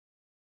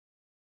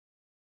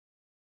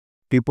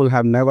people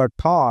have never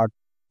thought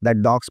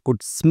that dogs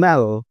could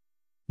smell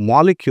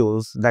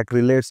molecules that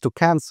relates to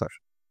cancer.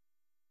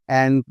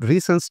 And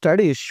recent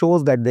studies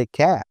shows that they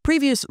can.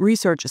 Previous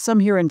research, some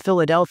here in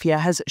Philadelphia,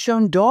 has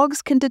shown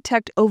dogs can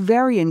detect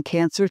ovarian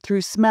cancer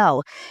through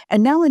smell.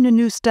 And now in a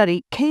new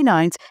study,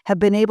 canines have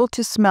been able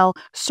to smell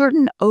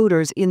certain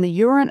odors in the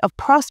urine of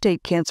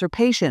prostate cancer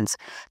patients.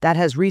 That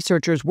has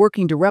researchers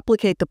working to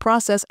replicate the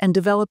process and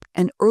develop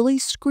an early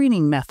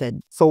screening method.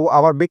 So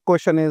our big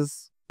question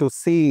is to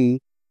see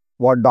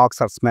what dogs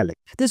are smelling.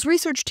 This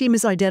research team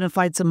has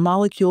identified some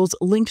molecules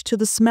linked to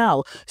the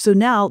smell. So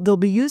now they'll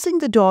be using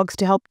the dogs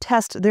to help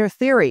test their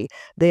theory.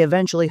 They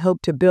eventually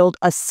hope to build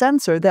a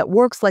sensor that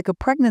works like a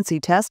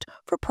pregnancy test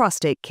for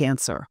prostate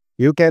cancer.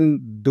 You can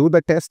do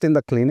the test in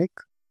the clinic.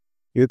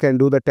 You can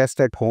do the test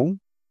at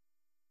home.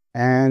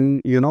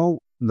 And,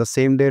 the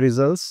same day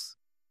results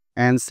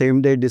and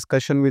same day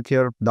discussion with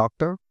your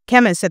doctor.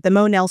 Chemists at the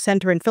Monell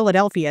Center in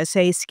Philadelphia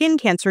say skin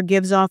cancer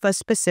gives off a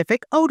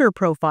specific odor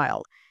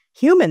profile.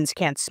 Humans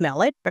can't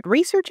smell it, but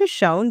research has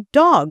shown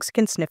dogs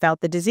can sniff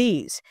out the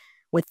disease.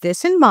 With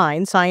this in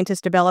mind, scientists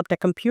developed a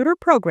computer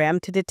program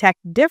to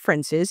detect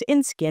differences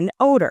in skin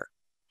odor.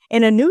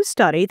 In a new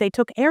study, they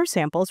took air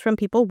samples from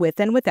people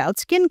with and without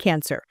skin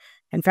cancer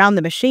and found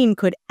the machine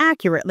could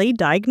accurately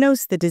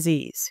diagnose the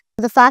disease.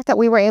 The fact that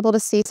we were able to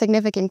see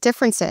significant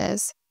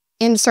differences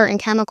in certain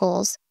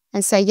chemicals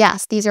and say,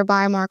 yes, these are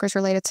biomarkers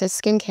related to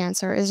skin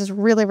cancer is just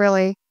really,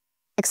 really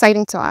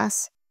exciting to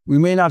us. We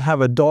may not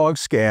have a dog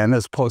scan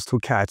as opposed to a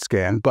cat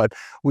scan, but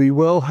we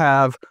will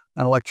have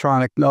an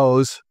electronic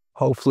nose,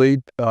 hopefully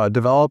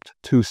developed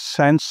to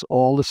sense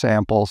all the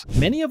samples.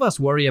 Many of us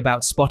worry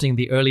about spotting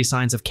the early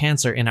signs of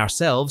cancer in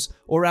ourselves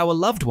or our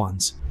loved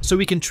ones, so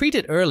we can treat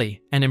it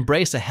early and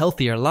embrace a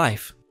healthier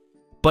life.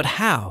 But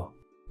how?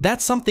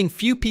 That's something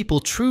few people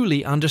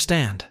truly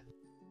understand.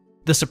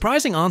 The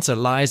surprising answer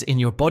lies in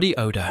your body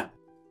odor.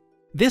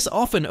 This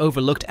often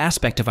overlooked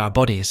aspect of our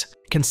bodies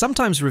can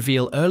sometimes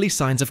reveal early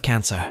signs of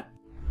cancer.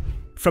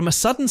 From a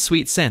sudden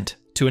sweet scent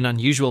to an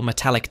unusual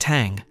metallic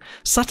tang,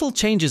 subtle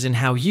changes in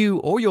how you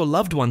or your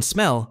loved one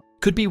smell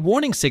could be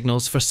warning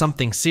signals for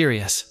something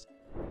serious.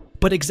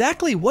 But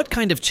exactly what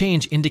kind of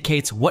change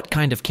indicates what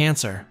kind of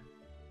cancer?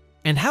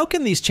 And how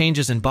can these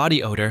changes in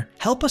body odor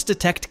help us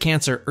detect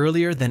cancer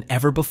earlier than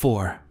ever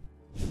before?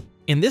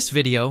 In this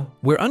video,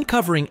 we're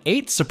uncovering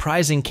 8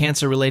 surprising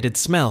cancer-related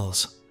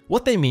smells,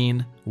 what they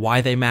mean,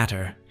 why they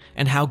matter,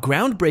 and how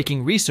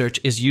groundbreaking research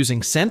is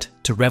using scent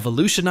to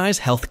revolutionize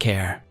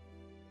healthcare.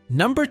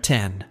 Number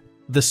 10.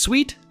 The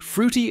sweet,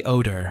 fruity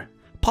odor,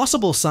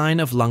 possible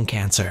sign of lung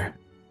cancer.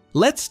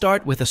 Let's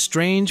start with a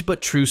strange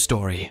but true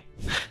story.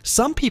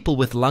 Some people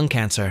with lung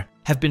cancer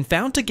have been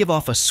found to give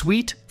off a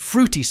sweet,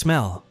 fruity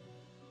smell.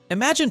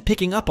 Imagine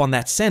picking up on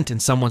that scent in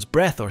someone's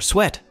breath or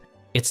sweat.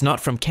 It's not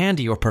from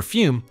candy or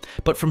perfume,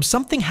 but from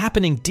something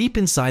happening deep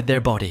inside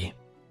their body.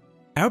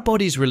 Our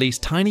bodies release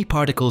tiny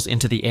particles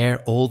into the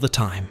air all the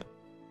time.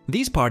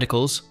 These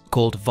particles,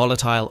 called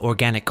volatile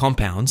organic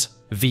compounds,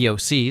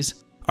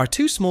 VOCs, are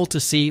too small to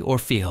see or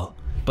feel,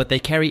 but they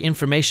carry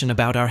information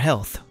about our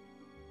health.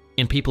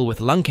 In people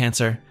with lung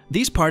cancer,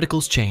 these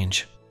particles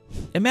change.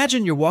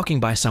 Imagine you're walking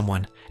by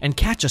someone and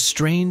catch a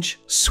strange,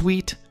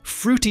 sweet,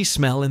 fruity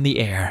smell in the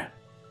air.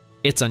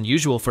 It's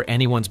unusual for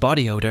anyone's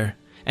body odor,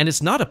 and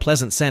it's not a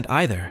pleasant scent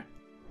either.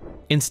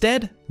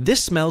 Instead,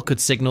 this smell could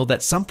signal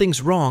that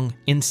something's wrong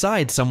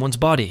inside someone's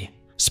body,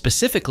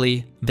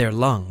 specifically their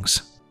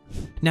lungs.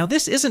 Now,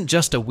 this isn't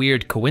just a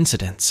weird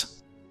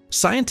coincidence.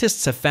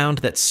 Scientists have found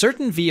that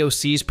certain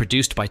VOCs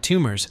produced by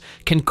tumors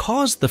can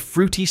cause the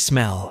fruity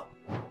smell.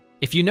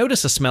 If you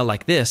notice a smell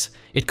like this,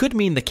 it could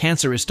mean the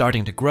cancer is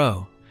starting to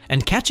grow,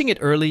 and catching it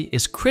early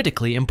is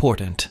critically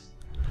important.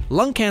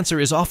 Lung cancer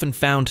is often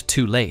found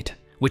too late,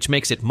 which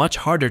makes it much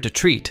harder to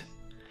treat.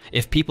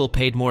 If people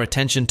paid more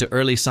attention to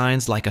early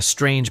signs like a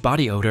strange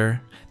body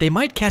odor, they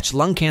might catch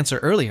lung cancer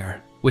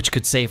earlier, which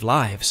could save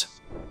lives.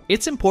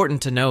 It's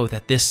important to know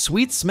that this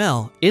sweet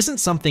smell isn't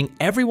something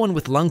everyone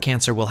with lung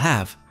cancer will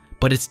have,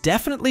 but it's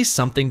definitely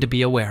something to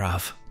be aware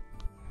of.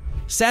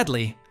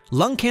 Sadly,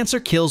 lung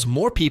cancer kills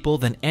more people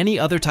than any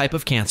other type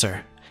of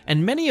cancer,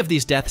 and many of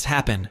these deaths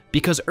happen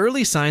because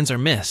early signs are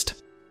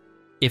missed.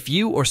 If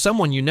you or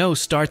someone you know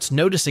starts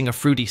noticing a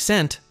fruity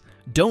scent,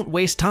 don't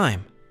waste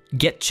time.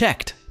 Get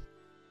checked.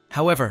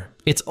 However,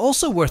 it's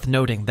also worth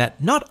noting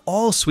that not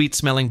all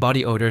sweet-smelling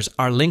body odors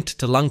are linked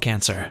to lung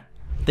cancer.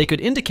 They could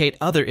indicate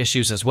other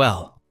issues as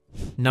well.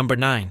 Number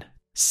 9.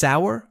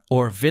 Sour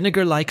or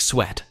vinegar-like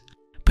sweat,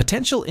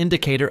 potential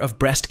indicator of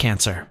breast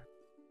cancer.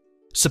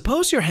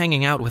 Suppose you're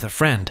hanging out with a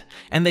friend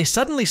and they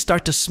suddenly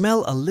start to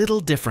smell a little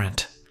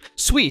different.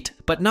 Sweet,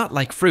 but not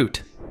like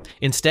fruit.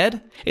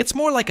 Instead, it's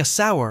more like a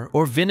sour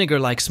or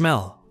vinegar-like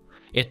smell.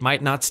 It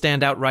might not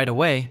stand out right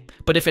away,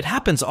 but if it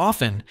happens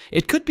often,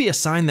 it could be a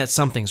sign that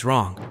something's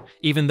wrong,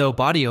 even though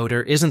body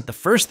odor isn't the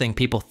first thing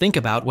people think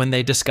about when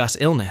they discuss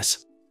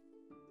illness.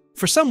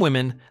 For some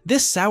women,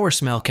 this sour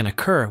smell can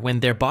occur when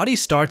their body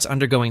starts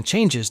undergoing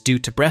changes due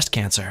to breast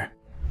cancer.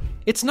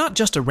 It's not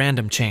just a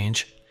random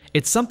change.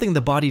 It's something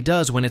the body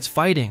does when it's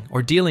fighting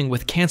or dealing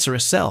with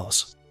cancerous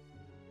cells.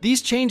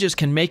 These changes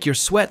can make your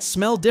sweat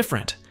smell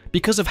different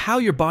because of how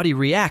your body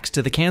reacts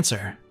to the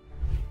cancer.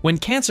 When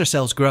cancer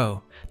cells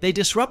grow, they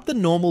disrupt the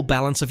normal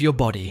balance of your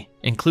body,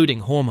 including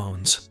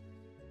hormones.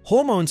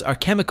 Hormones are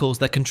chemicals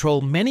that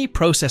control many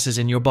processes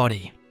in your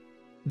body.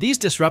 These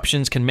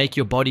disruptions can make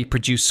your body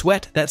produce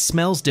sweat that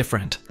smells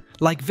different,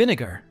 like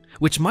vinegar,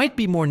 which might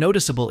be more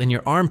noticeable in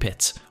your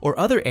armpits or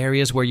other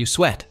areas where you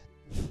sweat.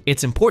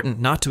 It's important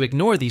not to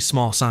ignore these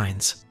small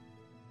signs.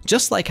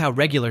 Just like how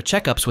regular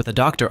checkups with a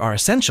doctor are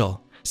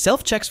essential,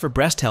 self-checks for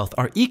breast health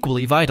are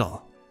equally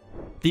vital.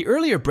 The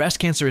earlier breast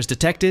cancer is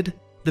detected,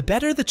 the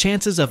better the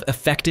chances of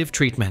effective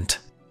treatment.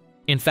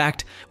 In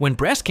fact, when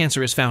breast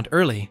cancer is found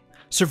early,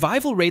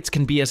 survival rates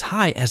can be as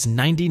high as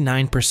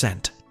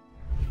 99%.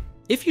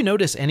 If you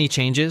notice any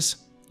changes,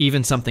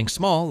 even something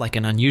small like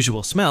an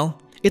unusual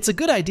smell, it's a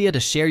good idea to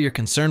share your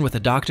concern with a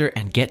doctor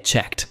and get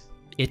checked.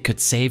 It could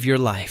save your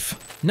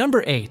life.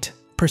 Number 8.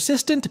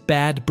 Persistent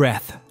bad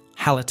breath,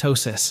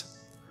 halitosis.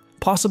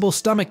 Possible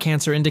stomach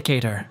cancer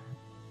indicator.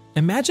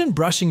 Imagine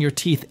brushing your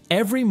teeth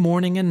every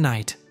morning and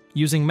night,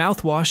 using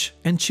mouthwash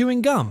and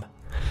chewing gum,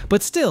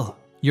 but still,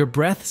 your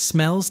breath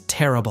smells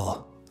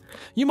terrible.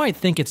 You might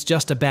think it's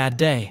just a bad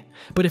day,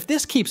 but if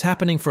this keeps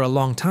happening for a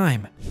long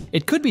time,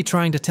 it could be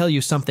trying to tell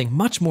you something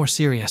much more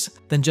serious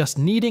than just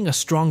needing a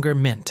stronger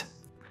mint.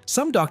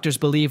 Some doctors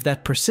believe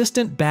that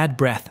persistent bad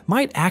breath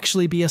might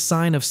actually be a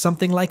sign of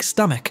something like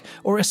stomach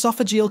or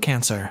esophageal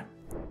cancer.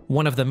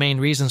 One of the main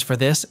reasons for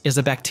this is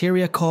a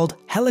bacteria called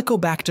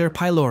Helicobacter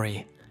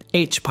pylori,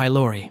 H.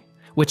 pylori,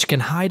 which can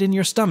hide in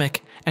your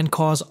stomach and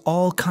cause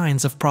all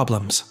kinds of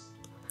problems.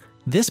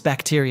 This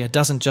bacteria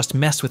doesn't just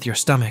mess with your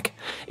stomach,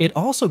 it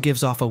also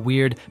gives off a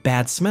weird,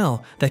 bad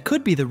smell that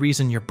could be the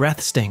reason your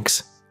breath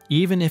stinks,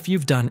 even if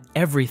you've done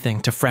everything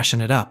to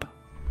freshen it up.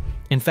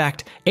 In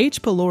fact,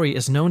 H. pylori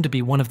is known to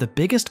be one of the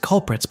biggest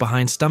culprits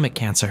behind stomach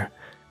cancer,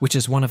 which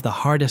is one of the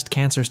hardest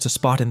cancers to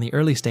spot in the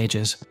early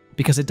stages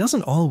because it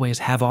doesn't always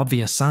have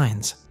obvious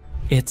signs.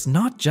 It's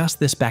not just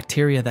this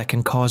bacteria that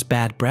can cause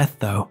bad breath,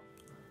 though.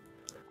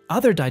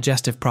 Other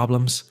digestive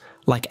problems,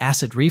 like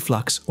acid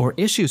reflux or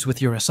issues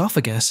with your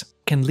esophagus,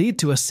 can lead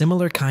to a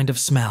similar kind of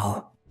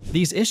smell.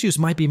 These issues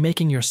might be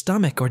making your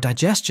stomach or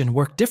digestion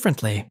work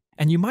differently,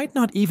 and you might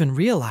not even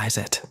realize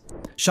it.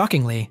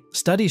 Shockingly,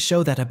 studies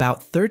show that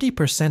about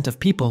 30% of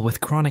people with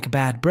chronic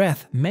bad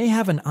breath may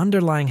have an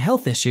underlying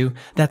health issue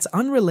that's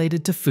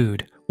unrelated to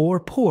food or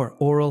poor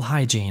oral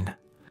hygiene.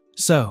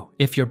 So,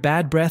 if your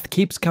bad breath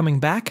keeps coming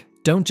back,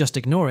 don't just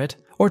ignore it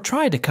or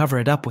try to cover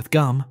it up with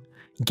gum.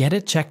 Get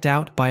it checked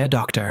out by a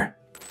doctor.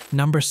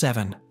 Number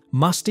 7.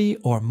 Musty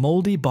or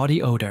moldy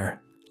body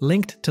odor,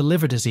 linked to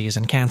liver disease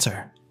and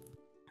cancer.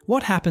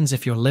 What happens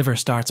if your liver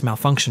starts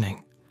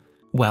malfunctioning?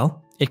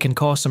 Well, it can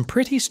cause some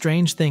pretty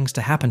strange things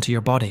to happen to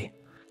your body,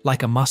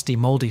 like a musty,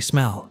 moldy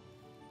smell.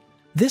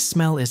 This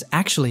smell is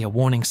actually a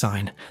warning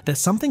sign that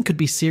something could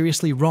be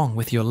seriously wrong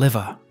with your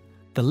liver.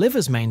 The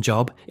liver's main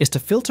job is to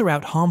filter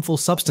out harmful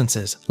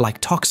substances like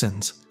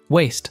toxins,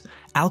 waste,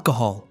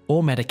 alcohol,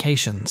 or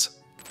medications.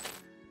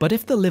 But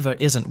if the liver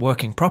isn't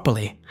working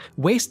properly,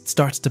 waste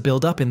starts to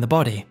build up in the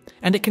body,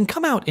 and it can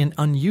come out in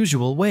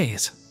unusual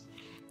ways.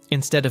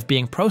 Instead of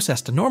being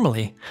processed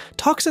normally,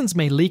 toxins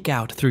may leak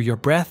out through your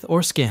breath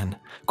or skin,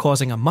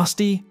 causing a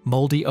musty,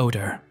 moldy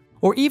odor,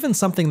 or even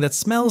something that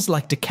smells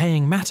like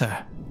decaying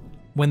matter.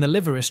 When the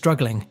liver is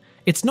struggling,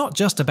 it's not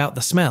just about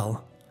the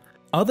smell.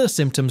 Other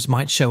symptoms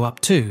might show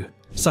up too,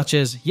 such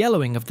as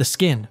yellowing of the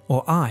skin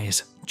or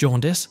eyes,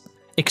 jaundice,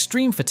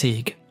 extreme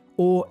fatigue,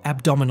 or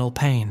abdominal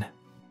pain.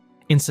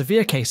 In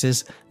severe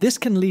cases, this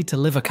can lead to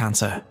liver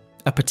cancer,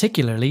 a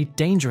particularly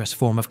dangerous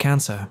form of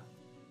cancer.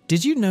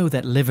 Did you know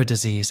that liver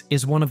disease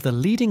is one of the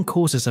leading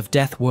causes of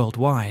death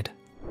worldwide?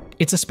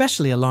 It's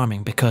especially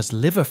alarming because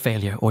liver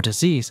failure or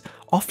disease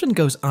often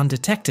goes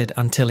undetected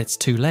until it's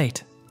too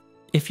late.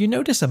 If you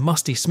notice a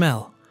musty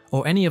smell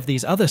or any of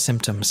these other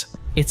symptoms,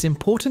 it's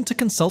important to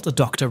consult a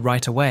doctor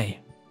right away.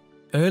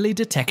 Early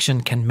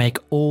detection can make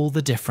all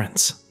the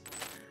difference.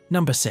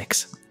 Number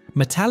 6.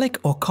 Metallic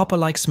or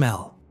copper-like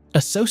smell,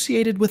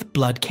 associated with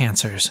blood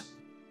cancers.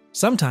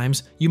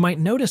 Sometimes you might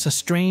notice a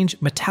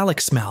strange metallic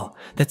smell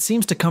that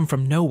seems to come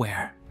from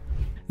nowhere.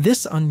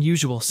 This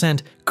unusual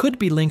scent could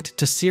be linked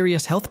to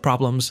serious health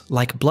problems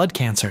like blood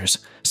cancers,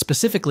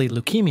 specifically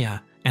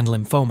leukemia and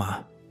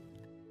lymphoma.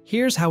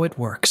 Here's how it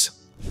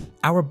works.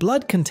 Our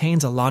blood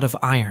contains a lot of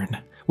iron,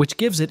 which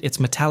gives it its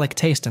metallic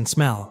taste and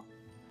smell.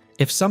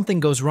 If something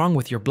goes wrong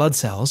with your blood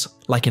cells,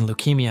 like in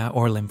leukemia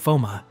or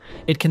lymphoma,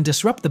 it can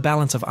disrupt the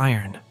balance of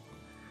iron.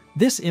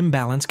 This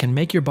imbalance can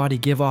make your body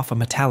give off a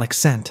metallic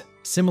scent,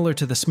 similar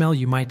to the smell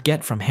you might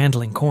get from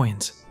handling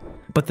coins.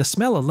 But the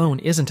smell alone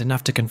isn't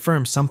enough to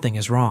confirm something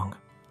is wrong.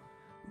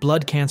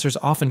 Blood cancers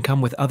often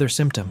come with other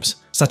symptoms,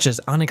 such as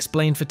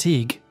unexplained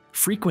fatigue,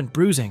 frequent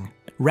bruising,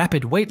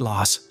 rapid weight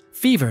loss,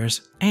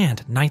 fevers,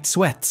 and night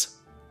sweats.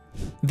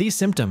 These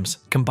symptoms,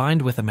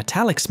 combined with a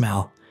metallic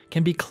smell,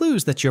 can be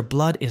clues that your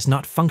blood is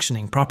not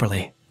functioning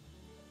properly.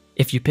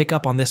 If you pick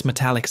up on this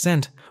metallic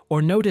scent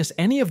or notice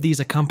any of these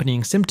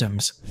accompanying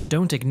symptoms,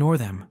 don't ignore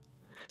them.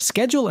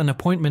 Schedule an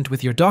appointment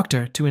with your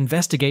doctor to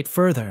investigate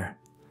further.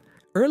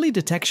 Early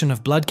detection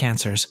of blood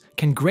cancers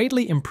can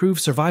greatly improve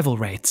survival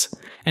rates,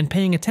 and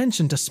paying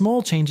attention to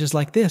small changes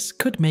like this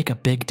could make a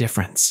big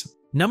difference.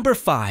 Number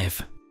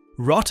 5.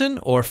 Rotten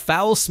or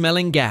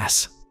foul-smelling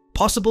gas.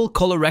 Possible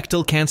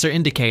colorectal cancer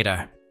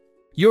indicator.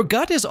 Your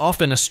gut is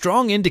often a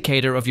strong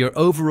indicator of your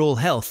overall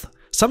health,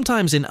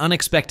 sometimes in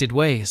unexpected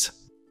ways.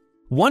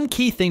 One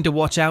key thing to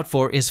watch out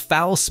for is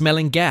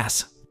foul-smelling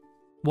gas.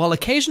 While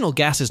occasional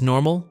gas is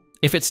normal,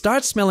 if it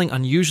starts smelling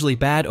unusually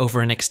bad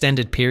over an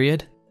extended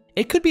period,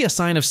 it could be a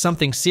sign of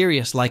something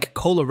serious like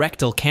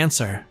colorectal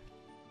cancer.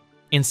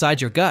 Inside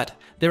your gut,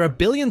 there are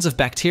billions of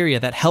bacteria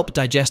that help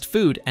digest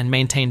food and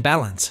maintain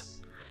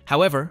balance.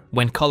 However,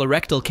 when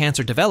colorectal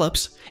cancer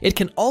develops, it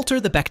can alter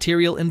the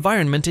bacterial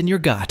environment in your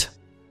gut.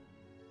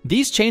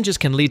 These changes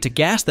can lead to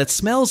gas that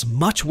smells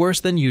much worse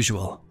than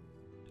usual.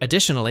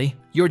 Additionally,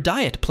 your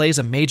diet plays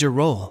a major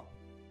role.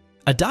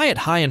 A diet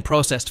high in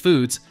processed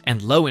foods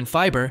and low in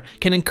fiber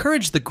can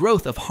encourage the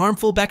growth of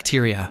harmful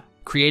bacteria,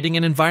 creating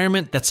an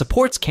environment that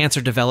supports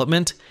cancer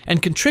development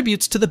and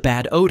contributes to the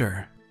bad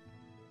odor.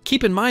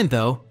 Keep in mind,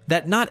 though,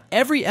 that not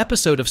every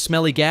episode of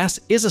smelly gas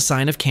is a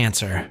sign of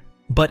cancer.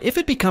 But if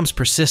it becomes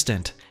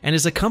persistent and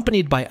is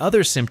accompanied by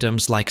other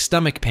symptoms like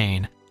stomach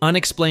pain,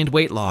 unexplained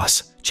weight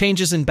loss,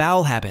 changes in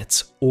bowel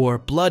habits, or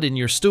blood in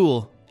your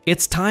stool,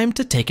 it's time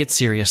to take it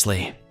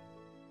seriously.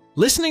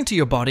 Listening to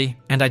your body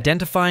and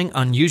identifying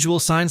unusual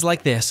signs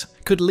like this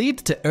could lead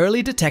to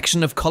early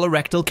detection of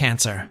colorectal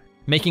cancer,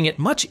 making it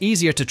much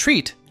easier to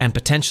treat and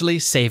potentially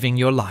saving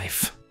your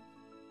life.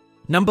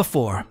 Number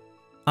 4.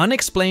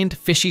 Unexplained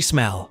fishy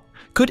smell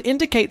could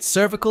indicate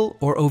cervical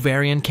or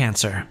ovarian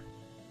cancer.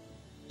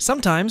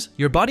 Sometimes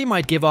your body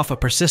might give off a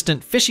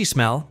persistent fishy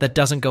smell that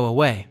doesn't go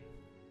away.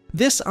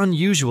 This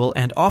unusual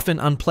and often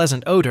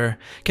unpleasant odor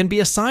can be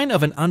a sign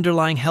of an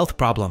underlying health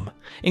problem,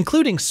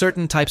 including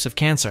certain types of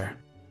cancer.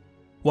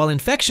 While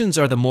infections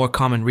are the more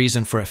common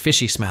reason for a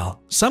fishy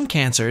smell, some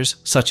cancers,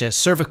 such as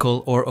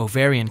cervical or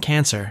ovarian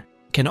cancer,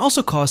 can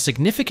also cause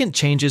significant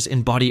changes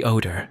in body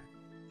odor.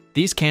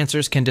 These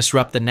cancers can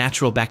disrupt the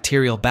natural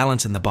bacterial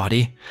balance in the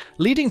body,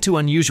 leading to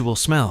unusual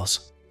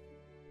smells.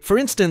 For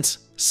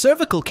instance,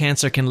 cervical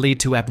cancer can lead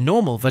to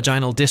abnormal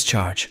vaginal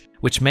discharge,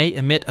 which may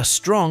emit a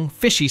strong,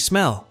 fishy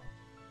smell.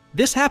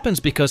 This happens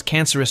because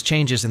cancerous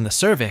changes in the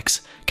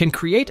cervix can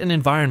create an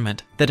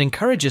environment that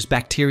encourages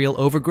bacterial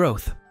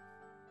overgrowth.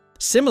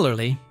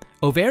 Similarly,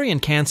 ovarian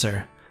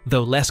cancer,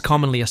 though less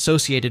commonly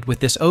associated with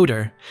this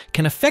odor,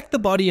 can affect the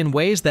body in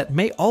ways that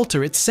may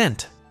alter its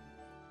scent.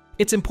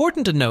 It's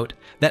important to note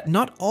that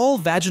not all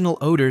vaginal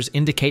odors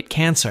indicate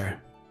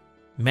cancer.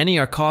 Many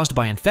are caused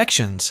by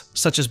infections,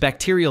 such as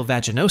bacterial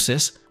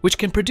vaginosis, which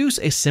can produce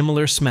a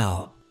similar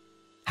smell.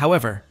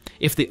 However,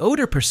 if the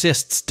odor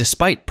persists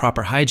despite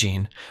proper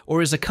hygiene,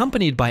 or is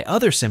accompanied by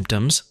other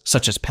symptoms,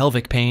 such as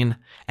pelvic pain,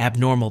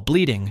 abnormal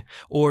bleeding,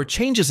 or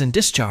changes in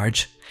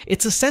discharge,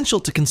 it's essential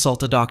to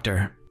consult a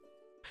doctor.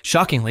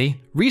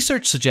 Shockingly,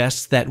 research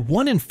suggests that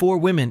 1 in 4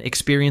 women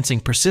experiencing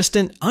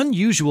persistent,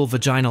 unusual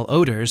vaginal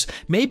odors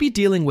may be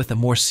dealing with a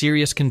more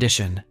serious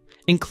condition,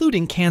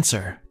 including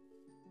cancer.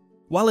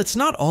 While it's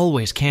not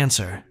always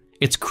cancer,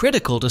 it's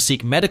critical to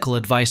seek medical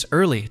advice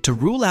early to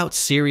rule out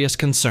serious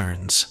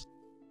concerns.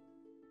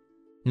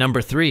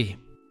 Number 3.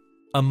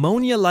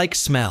 Ammonia-like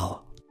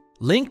smell,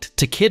 linked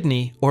to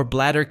kidney or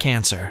bladder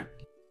cancer.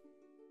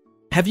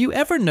 Have you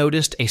ever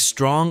noticed a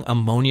strong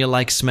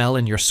ammonia-like smell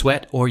in your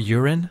sweat or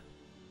urine?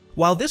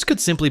 While this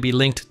could simply be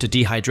linked to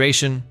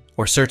dehydration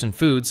or certain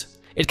foods,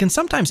 it can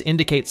sometimes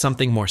indicate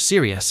something more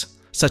serious,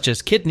 such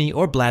as kidney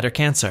or bladder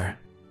cancer.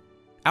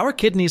 Our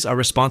kidneys are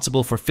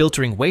responsible for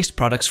filtering waste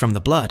products from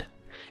the blood,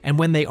 and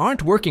when they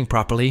aren't working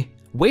properly,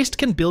 waste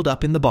can build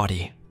up in the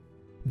body.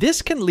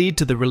 This can lead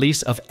to the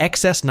release of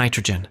excess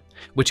nitrogen,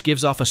 which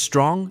gives off a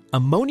strong,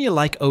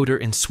 ammonia-like odor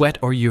in sweat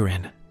or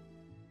urine.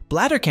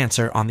 Bladder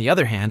cancer, on the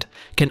other hand,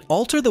 can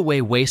alter the way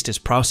waste is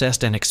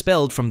processed and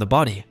expelled from the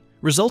body,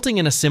 resulting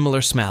in a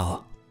similar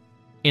smell.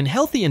 In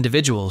healthy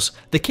individuals,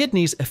 the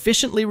kidneys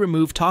efficiently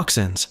remove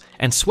toxins,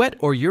 and sweat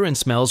or urine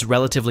smells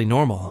relatively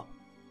normal.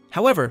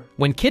 However,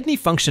 when kidney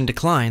function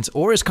declines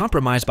or is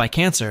compromised by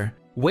cancer,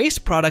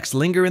 waste products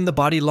linger in the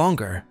body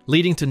longer,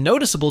 leading to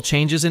noticeable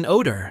changes in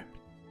odor.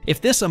 If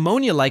this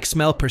ammonia-like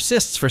smell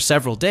persists for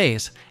several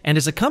days and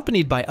is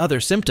accompanied by other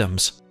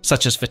symptoms,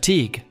 such as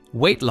fatigue,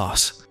 weight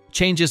loss,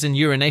 changes in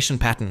urination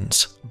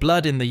patterns,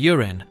 blood in the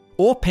urine,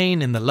 or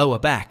pain in the lower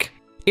back,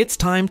 it's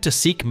time to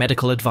seek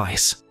medical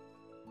advice.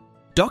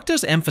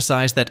 Doctors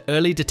emphasize that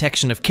early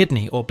detection of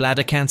kidney or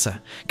bladder cancer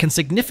can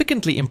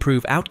significantly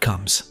improve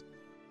outcomes.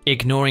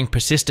 Ignoring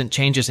persistent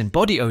changes in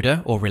body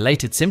odor or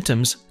related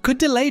symptoms could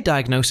delay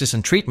diagnosis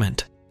and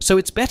treatment, so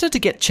it's better to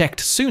get checked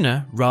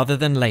sooner rather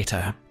than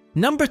later.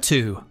 Number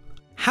 2.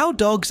 How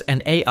dogs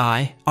and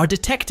AI are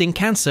detecting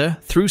cancer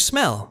through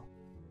smell.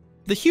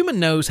 The human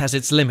nose has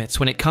its limits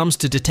when it comes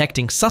to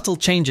detecting subtle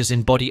changes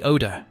in body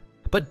odor,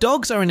 but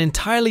dogs are an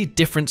entirely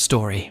different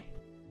story.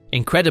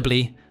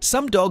 Incredibly,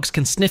 some dogs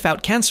can sniff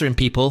out cancer in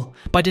people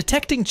by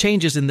detecting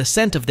changes in the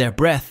scent of their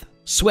breath,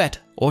 sweat,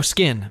 or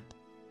skin.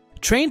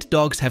 Trained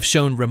dogs have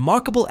shown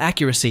remarkable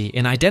accuracy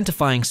in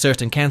identifying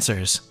certain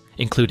cancers,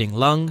 including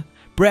lung,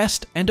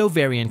 breast, and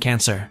ovarian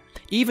cancer,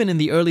 even in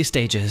the early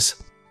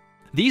stages.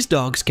 These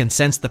dogs can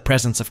sense the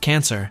presence of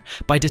cancer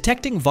by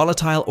detecting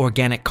volatile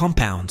organic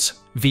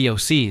compounds,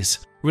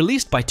 VOCs,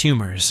 released by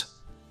tumors.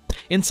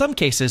 In some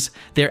cases,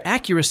 their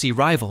accuracy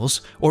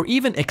rivals or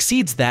even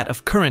exceeds that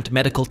of current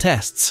medical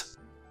tests.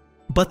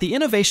 But the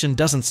innovation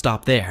doesn't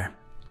stop there.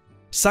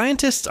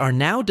 Scientists are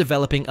now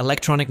developing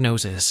electronic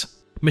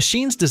noses,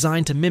 machines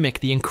designed to mimic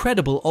the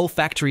incredible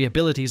olfactory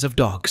abilities of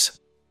dogs.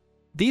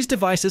 These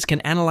devices can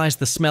analyze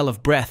the smell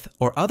of breath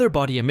or other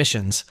body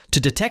emissions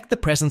to detect the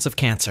presence of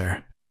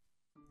cancer.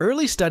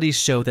 Early studies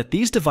show that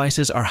these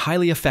devices are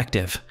highly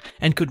effective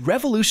and could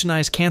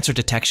revolutionize cancer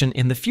detection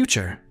in the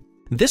future.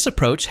 This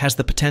approach has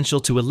the potential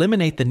to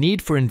eliminate the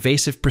need for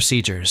invasive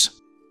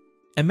procedures.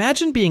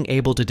 Imagine being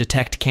able to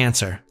detect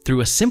cancer through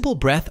a simple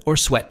breath or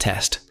sweat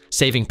test,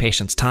 saving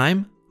patients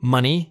time,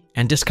 money,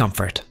 and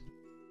discomfort.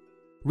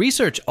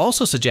 Research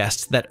also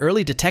suggests that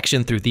early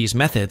detection through these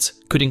methods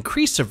could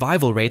increase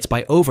survival rates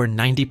by over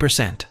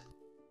 90%.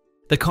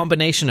 The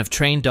combination of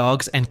trained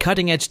dogs and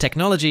cutting-edge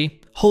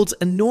technology holds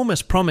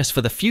enormous promise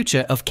for the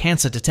future of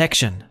cancer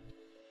detection.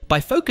 By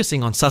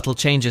focusing on subtle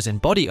changes in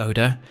body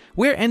odor,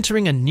 we're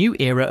entering a new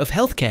era of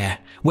healthcare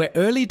where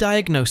early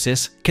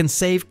diagnosis can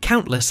save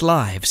countless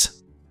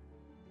lives.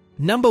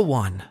 Number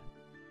 1.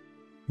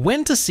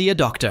 When to see a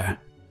doctor.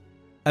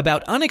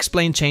 About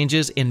unexplained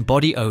changes in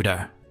body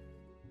odor.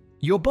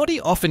 Your body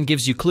often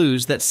gives you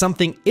clues that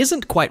something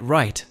isn't quite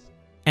right,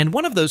 and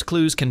one of those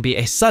clues can be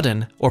a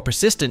sudden or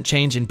persistent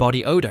change in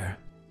body odor.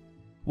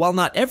 While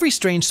not every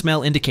strange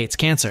smell indicates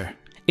cancer,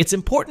 it's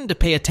important to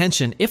pay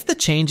attention if the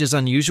change is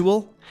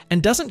unusual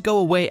and doesn't go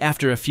away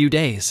after a few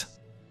days.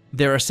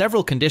 There are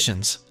several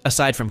conditions,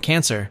 aside from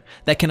cancer,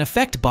 that can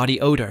affect body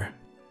odor.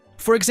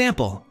 For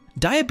example,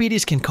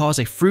 diabetes can cause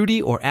a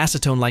fruity or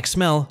acetone-like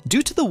smell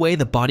due to the way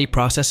the body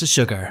processes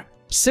sugar.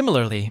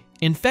 Similarly,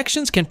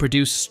 infections can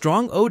produce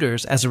strong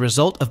odors as a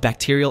result of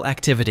bacterial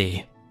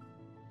activity.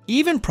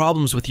 Even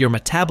problems with your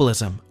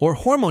metabolism or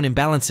hormone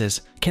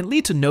imbalances can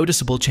lead to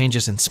noticeable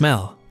changes in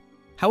smell.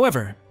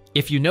 However,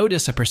 if you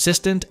notice a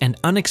persistent and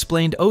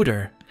unexplained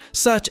odor,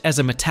 such as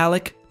a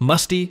metallic,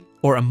 musty,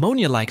 or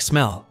ammonia-like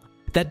smell,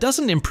 that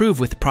doesn't improve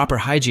with proper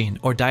hygiene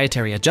or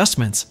dietary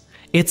adjustments,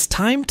 it's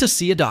time to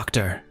see a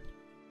doctor.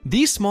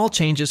 These small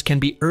changes can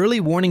be early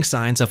warning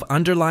signs of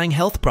underlying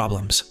health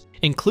problems,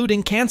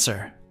 including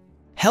cancer.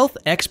 Health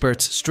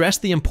experts stress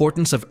the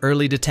importance of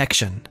early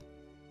detection.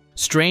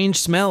 Strange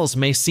smells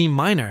may seem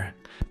minor,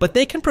 but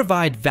they can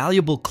provide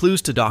valuable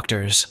clues to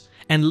doctors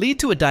and lead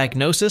to a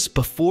diagnosis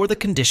before the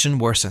condition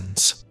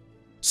worsens.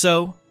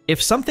 So,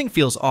 if something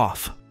feels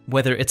off,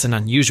 whether it's an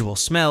unusual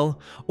smell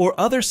or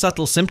other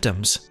subtle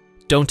symptoms,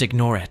 don't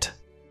ignore it.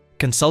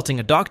 Consulting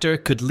a doctor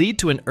could lead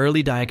to an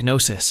early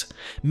diagnosis,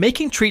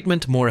 making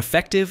treatment more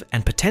effective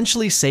and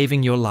potentially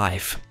saving your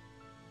life.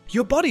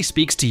 Your body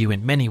speaks to you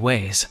in many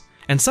ways,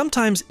 and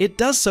sometimes it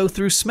does so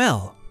through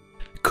smell.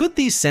 Could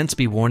these scents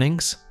be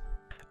warnings?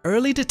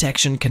 Early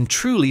detection can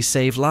truly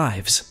save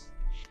lives.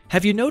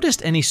 Have you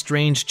noticed any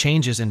strange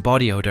changes in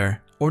body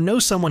odor or know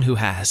someone who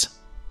has?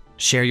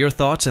 Share your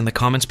thoughts in the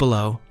comments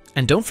below,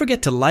 and don't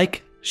forget to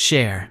like,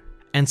 share,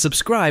 and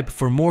subscribe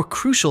for more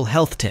crucial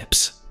health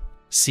tips.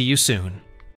 See you soon.